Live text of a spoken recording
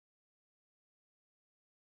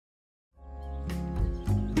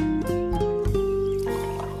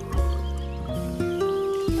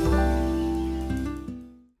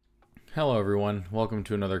everyone. Welcome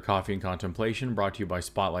to another Coffee and Contemplation brought to you by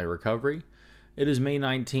Spotlight Recovery. It is May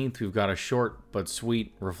 19th. We've got a short but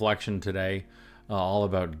sweet reflection today, all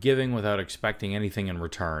about giving without expecting anything in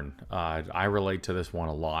return. I relate to this one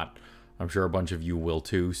a lot. I'm sure a bunch of you will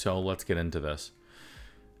too, so let's get into this.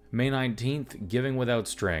 May 19th, giving without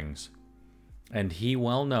strings. And he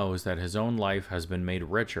well knows that his own life has been made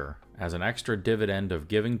richer as an extra dividend of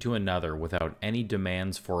giving to another without any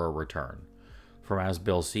demands for a return. From As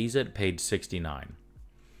Bill Sees It, page 69.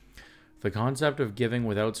 The concept of giving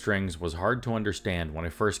without strings was hard to understand when I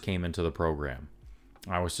first came into the program.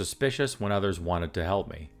 I was suspicious when others wanted to help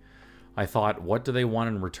me. I thought, what do they want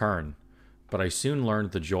in return? But I soon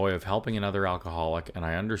learned the joy of helping another alcoholic, and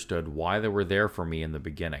I understood why they were there for me in the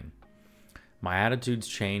beginning. My attitudes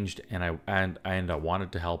changed, and I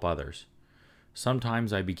wanted to help others.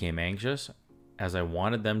 Sometimes I became anxious, as I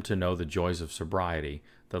wanted them to know the joys of sobriety,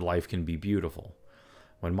 that life can be beautiful.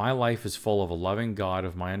 When my life is full of a loving God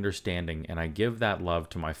of my understanding, and I give that love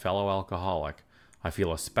to my fellow alcoholic, I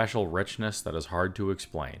feel a special richness that is hard to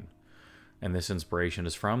explain. And this inspiration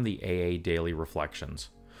is from the AA Daily Reflections.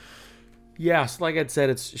 Yes, like I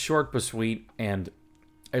said, it's short but sweet, and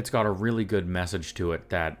it's got a really good message to it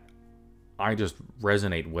that I just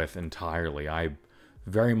resonate with entirely. I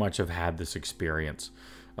very much have had this experience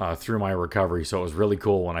through my recovery, so it was really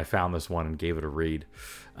cool when I found this one and gave it a read.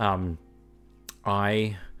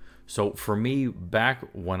 So for me, back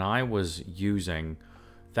when I was using,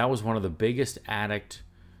 that was one of the biggest addict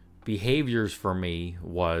behaviors for me,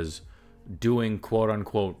 was doing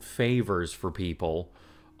quote-unquote favors for people,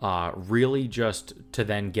 really just to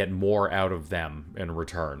then get more out of them in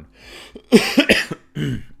return.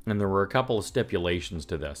 And there were a couple of stipulations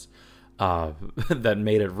to this that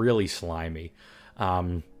made it really slimy.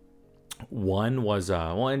 One was,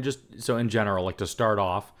 and just so in general, like to start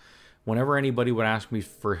off, whenever anybody would ask me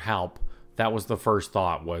for help, that was the first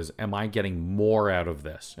thought was, am I getting more out of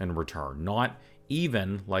this in return? Not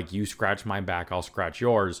even like you scratch my back, I'll scratch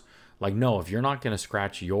yours. Like, no, if you're not going to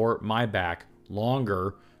scratch my back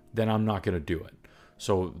longer, then I'm not going to do it.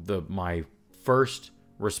 So my first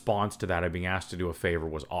response to that, of being asked to do a favor,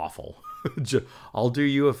 was awful. I'll do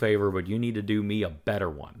you a favor, but you need to do me a better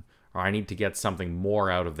one. Or I need to get something more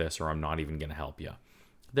out of this, or I'm not even going to help you.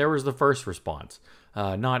 There was the first response.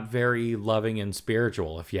 Not very loving and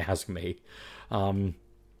spiritual, if you ask me. The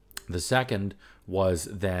second was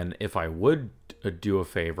then, if I would do a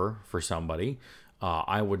favor for somebody,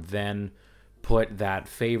 I would then put that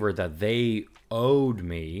favor that they owed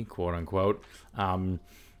me, quote unquote,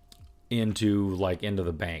 into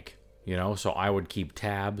the bank. You know, so I would keep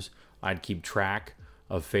tabs. I'd keep track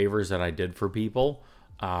of favors that I did for people.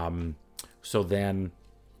 So then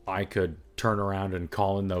I could turn around and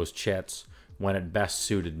call in those chits when it best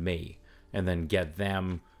suited me, and then get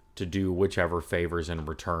them to do whichever favors in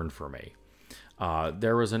return for me.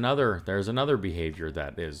 There's another behavior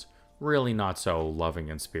that is really not so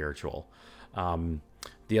loving and spiritual.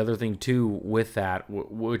 The other thing too with that,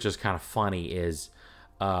 which is kind of funny, is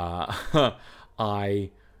I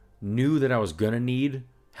knew that I was gonna need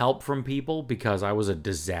help from people because I was a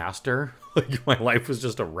disaster. Like, my life was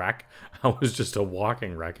just a wreck. I was just a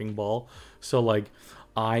walking wrecking ball. So like,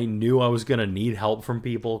 I knew I was gonna need help from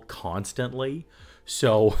people constantly.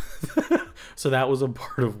 So so that was a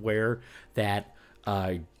part of where that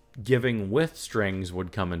giving with strings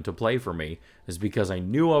would come into play for me, is because I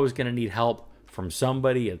knew I was gonna need help from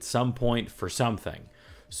somebody at some point for something.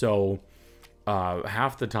 So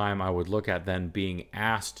half the time I would look at then being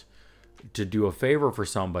asked to do a favor for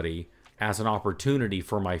somebody as an opportunity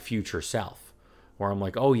for my future self, where I'm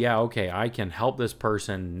like, oh yeah, okay, I can help this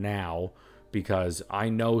person now because I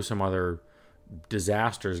know some other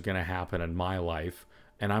disaster is going to happen in my life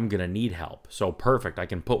and I'm going to need help. So perfect, I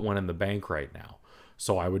can put one in the bank right now.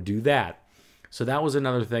 So I would do that. So that was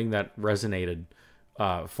another thing that resonated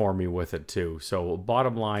for me with it too. So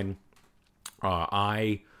bottom line,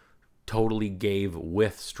 I totally gave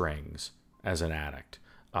with strings as an addict.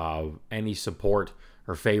 Any support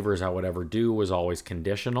or favors I would ever do was always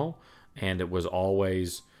conditional, and it was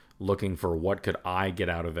always looking for what could I get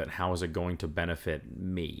out of it, how is it going to benefit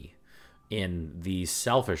me in these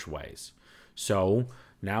selfish ways. So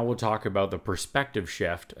now we'll talk about the perspective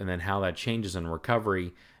shift and then how that changes in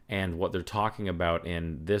recovery, and what they're talking about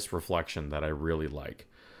in this reflection that I really like.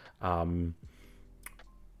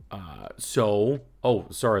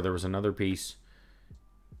 Sorry, there was another piece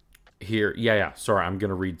here. Sorry, I'm going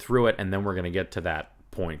to read through it, and then we're going to get to that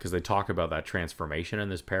point, because they talk about that transformation in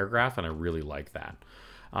this paragraph, and I really like that.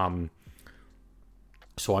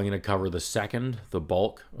 So I'm going to cover the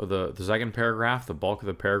bulk of the second paragraph, the bulk of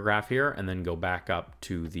the paragraph here, and then go back up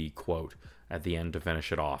to the quote at the end to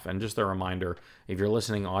finish it off. And just a reminder, if you're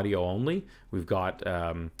listening audio only, we've got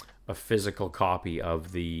a physical copy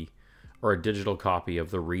of or a digital copy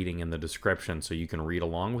of the reading in the description, so you can read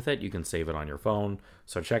along with it. You can save it on your phone,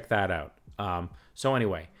 so check that out. So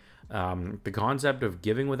anyway, the concept of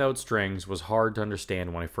giving without strings was hard to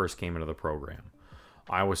understand when I first came into the program.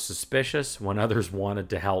 I was suspicious when others wanted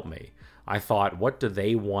to help me. I thought, what do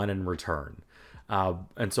they want in return?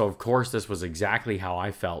 And so, of course, this was exactly how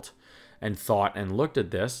I felt and thought and looked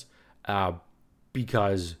at this,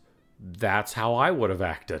 because that's how I would have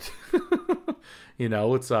acted. You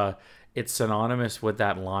know, it's synonymous with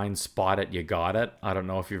that line, "Spot it, you got it." I don't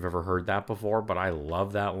know if you've ever heard that before, but I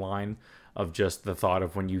love that line of just the thought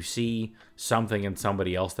of when you see something in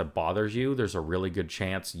somebody else that bothers you, there's a really good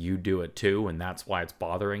chance you do it too, and that's why it's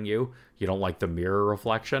bothering you. You don't like the mirror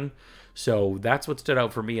reflection. So that's what stood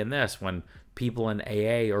out for me in this, when people in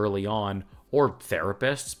AA early on, or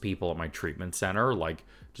therapists, people at my treatment center, like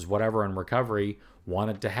just whatever in recovery,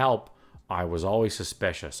 wanted to help, I was always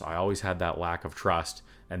suspicious. I always had that lack of trust.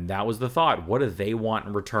 And that was the thought. What do they want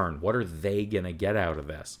in return? What are they going to get out of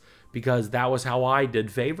this? Because that was how I did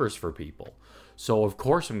favors for people. So of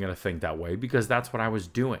course I'm going to think that way, because that's what I was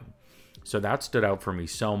doing. So that stood out for me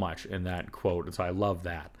so much in that quote. And so I love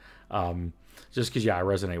that. Just because, yeah, I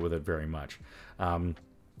resonate with it very much.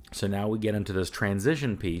 So now we get into this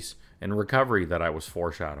transition piece in recovery that I was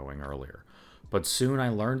foreshadowing earlier. But soon I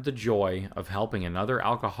learned the joy of helping another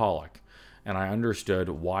alcoholic, and I understood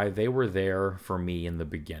why they were there for me in the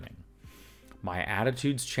beginning. My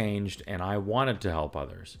attitudes changed, and I wanted to help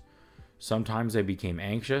others. Sometimes I became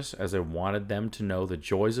anxious, as I wanted them to know the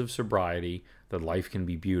joys of sobriety, that life can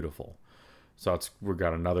be beautiful. So we've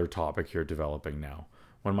got another topic here developing now.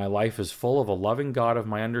 When my life is full of a loving God of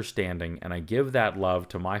my understanding, and I give that love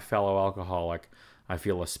to my fellow alcoholic, I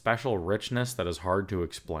feel a special richness that is hard to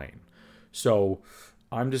explain. So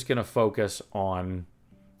I'm just going to focus on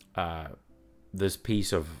this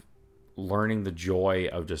piece of learning the joy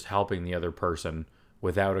of just helping the other person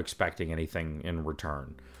without expecting anything in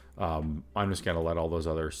return. I'm just going to let all those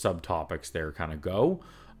other subtopics there kind of go.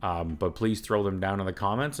 But please throw them down in the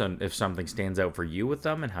comments, and if something stands out for you with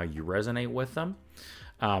them and how you resonate with them.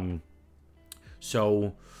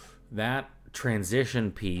 So that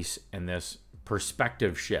transition piece and this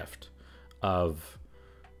perspective shift of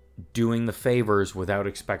doing the favors without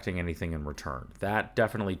expecting anything in return, that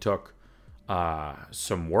definitely took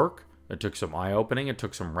some work. It took some eye-opening. It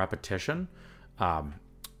took some repetition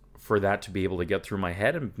for that to be able to get through my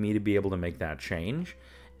head and me to be able to make that change.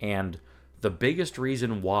 And the biggest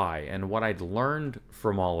reason why, and what I'd learned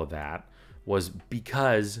from all of that, was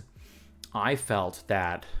because I felt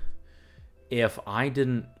that if I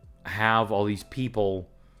didn't have all these people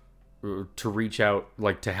to reach out,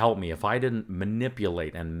 like to help me, if I didn't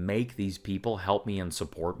manipulate and make these people help me and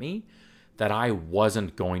support me, that I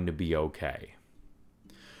wasn't going to be okay.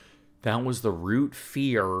 That was the root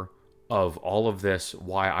fear of all of this,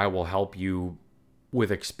 why I will help you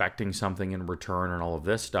with expecting something in return and all of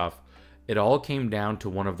this stuff. It all came down to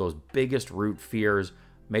one of those biggest root fears,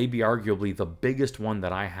 maybe arguably the biggest one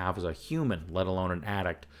that I have as a human, let alone an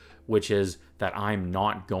addict, which is that I'm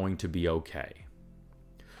not going to be okay.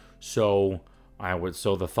 So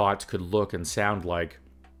the thoughts could look and sound like,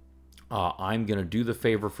 I'm going to do the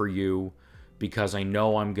favor for you because I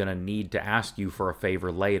know I'm going to need to ask you for a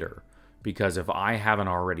favor later. Because if I haven't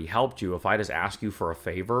already helped you, if I just ask you for a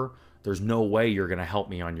favor, there's no way you're going to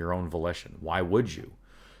help me on your own volition. Why would you?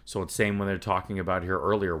 So it's same when they're talking about here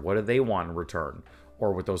earlier, what do they want in return?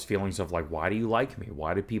 Or with those feelings of like, why do you like me?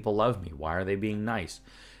 Why do people love me? Why are they being nice?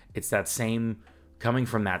 It's that same, coming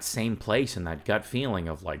from that same place and that gut feeling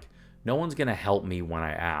of like, no one's going to help me when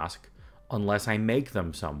I ask unless I make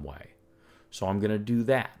them some way. So I'm going to do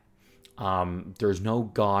that. There's no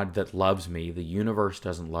God that loves me. The universe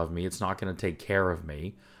doesn't love me. It's not going to take care of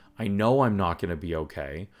me. I know I'm not going to be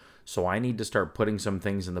okay. So I need to start putting some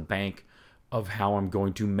things in the bank of how I'm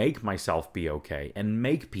going to make myself be okay and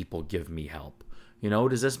make people give me help. You know,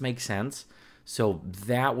 does this make sense? So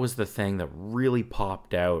that was the thing that really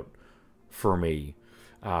popped out for me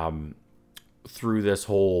through this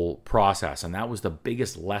whole process. And that was the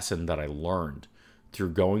biggest lesson that I learned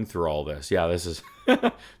through going through all this. Yeah, this is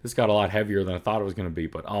this got a lot heavier than I thought it was going to be,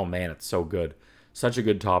 but oh man, it's so good. Such a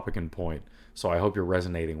good topic and point. So I hope you're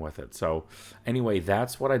resonating with it. So anyway,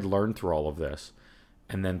 that's what I'd learned through all of this.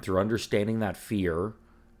 And then through understanding that fear,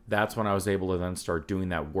 that's when I was able to then start doing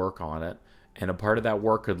that work on it. And a part of that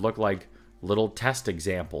work could look like little test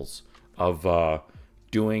examples of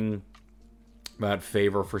doing that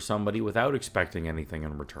favor for somebody without expecting anything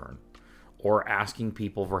in return, or asking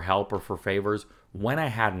people for help or for favors when I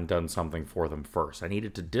hadn't done something for them first. I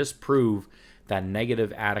needed to disprove that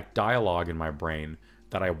negative addict dialogue in my brain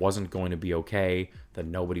that I wasn't going to be okay, that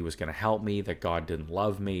nobody was going to help me, that God didn't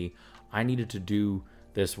love me. I needed to do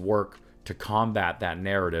this work to combat that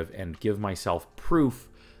narrative and give myself proof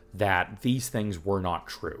that these things were not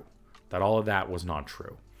true, that all of that was not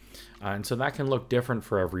true. And so that can look different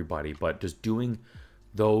for everybody, but just doing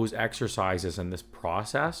those exercises and this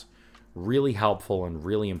process, really helpful and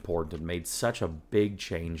really important. It made such a big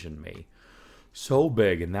change in me. So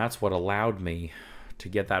big, and that's what allowed me to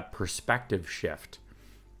get that perspective shift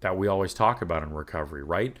that we always talk about in recovery,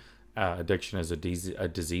 right? Addiction is a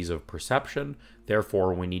disease of perception.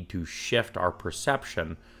 Therefore, we need to shift our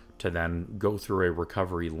perception to then go through a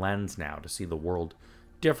recovery lens now to see the world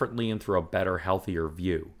differently and through a better, healthier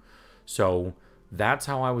view. So that's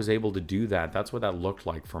how I was able to do that. That's what that looked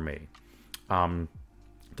like for me. The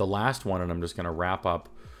last one, and I'm just going to wrap up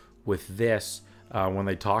with this, when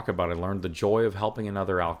they talk about I learned the joy of helping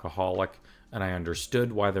another alcoholic, and I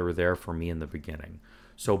understood why they were there for me in the beginning.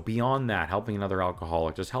 So beyond that, helping another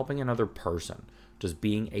alcoholic, just helping another person, just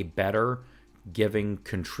being a better, giving,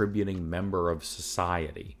 contributing member of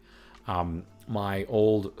society. My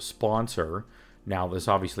old sponsor, now this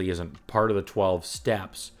obviously isn't part of the 12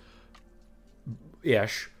 steps-ish,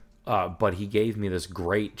 but he gave me this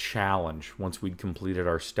great challenge once we'd completed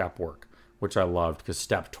our step work, which I loved, because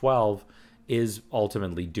step 12 is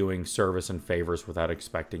ultimately doing service and favors without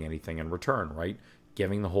expecting anything in return, right?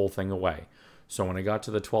 Giving the whole thing away. So when I got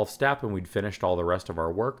to the 12th step and we'd finished all the rest of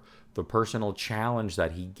our work, the personal challenge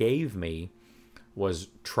that he gave me was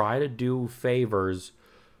try to do favors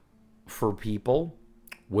for people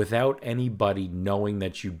without anybody knowing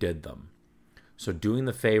that you did them. So doing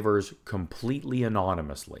the favors completely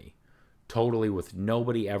anonymously, totally with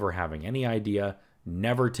nobody ever having any idea,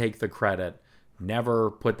 never take the credit, never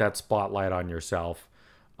put that spotlight on yourself.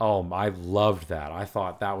 Oh, I loved that. I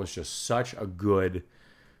thought that was just such a good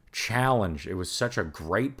challenge. It was such a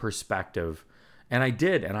great perspective. And I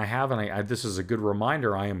did, and I have, and I this is a good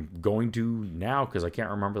reminder I am going to now, because I can't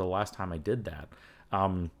remember the last time I did that.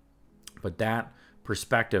 But that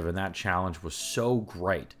perspective and that challenge was so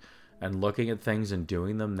great. And looking at things and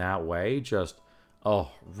doing them that way just,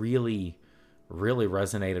 really, really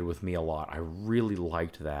resonated with me a lot. I really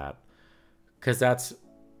liked that, because that's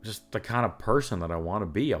just the kind of person that I want to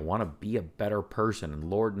be. I want to be a better person. And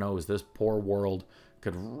Lord knows this poor world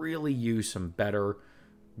could really use some better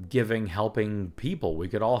giving, helping people. We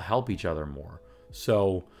could all help each other more.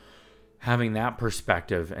 So having that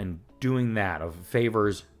perspective and doing that of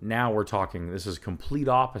favors, now we're talking, this is complete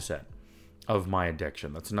opposite of my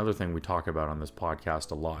addiction. That's another thing we talk about on this podcast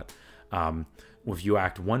a lot. If you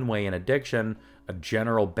act one way in addiction, a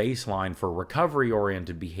general baseline for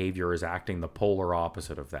recovery-oriented behavior is acting the polar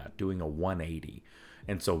opposite of that, doing a 180.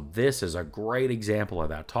 And so this is a great example of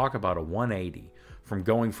that. Talk about a 180 from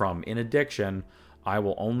going from, in addiction, I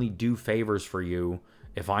will only do favors for you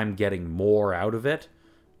if I'm getting more out of it,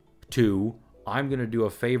 to, I'm going to do a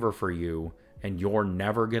favor for you and you're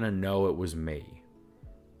never going to know it was me.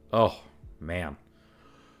 Oh, man.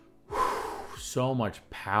 So much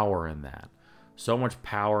power in that. So much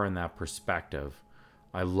power in that perspective.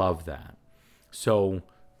 I love that. So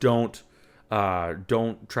don't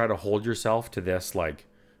try to hold yourself to this like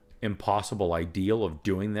impossible ideal of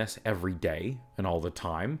doing this every day and all the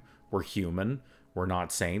time. We're human. We're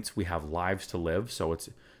not saints. We have lives to live. So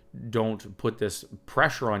don't put this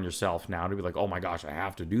pressure on yourself now to be like, oh my gosh, I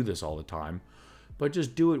have to do this all the time. But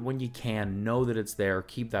just do it when you can. Know that it's there.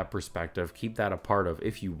 Keep that perspective. Keep that a part of,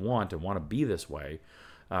 if you want and want to be this way,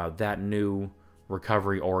 that new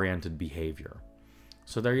recovery-oriented behavior.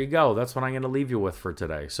 So there you go. That's what I'm going to leave you with for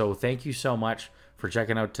today. So thank you so much for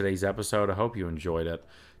checking out today's episode. I hope you enjoyed it.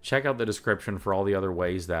 Check out the description for all the other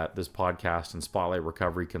ways that this podcast and Spotlight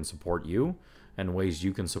Recovery can support you and ways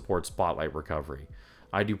you can support Spotlight Recovery.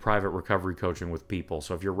 I do private recovery coaching with people,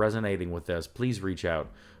 so if you're resonating with this, please reach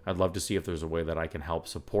out. I'd love to see if there's a way that I can help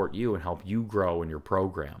support you and help you grow in your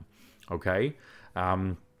program. Okay?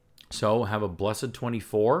 So have a blessed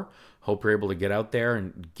 24. Hope you're able to get out there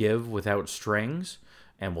and give without strings,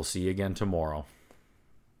 and we'll see you again tomorrow.